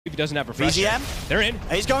doesn't have refresher. PGM. They're in.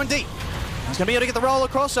 He's going deep. He's going to be able to get the roll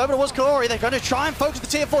across over towards Corey. They're going to try and focus the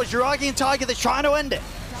tier 4s. Juragi and Tiger, they're trying to end it.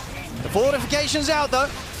 The fortification's out though.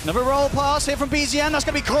 Another roll pass here from PGM. That's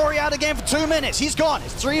going to be Corey out again for 2 minutes. He's gone.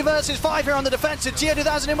 It's 3 versus 5 here on the defensive. Tier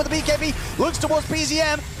 2000 in with the BKB. Looks towards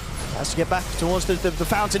PGM. Has to get back towards the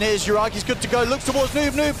Fountaineers. Juragi's good to go. Looks towards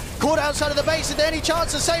Noob. Caught outside of the base. Is there any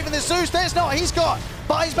chance of saving this Zeus? There's not. He's gone.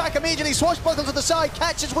 Buys back immediately. Swashbuckles to the side.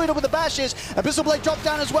 Catches Weedle with the bashes. Abyssal Blade drop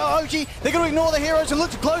down as well. OG, they're going to ignore the heroes and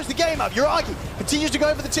look to close the game up. Juragi continues to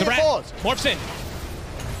go for the tier 4s. Morphs in.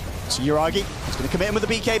 So Juragi is going to commit in with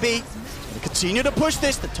the BKB. He's going to continue to push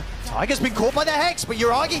this. The Tiger's been caught by the Hex, but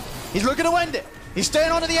Juragi, he's looking to end it. He's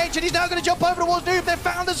staying onto the H and he's now going to jump over towards Noob. They've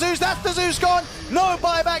found the Zeus. That's the Zeus gone. No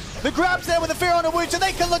buyback. The grab's there with the fear on the wound, so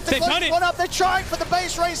they can look to close one up. They're trying for the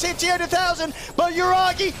base race here, tier 2000, but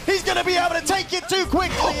Juragi, he's going to be able to take it too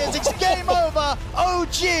quickly. It's game over.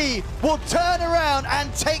 OG will turn around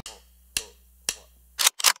and take.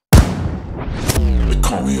 They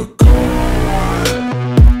call me a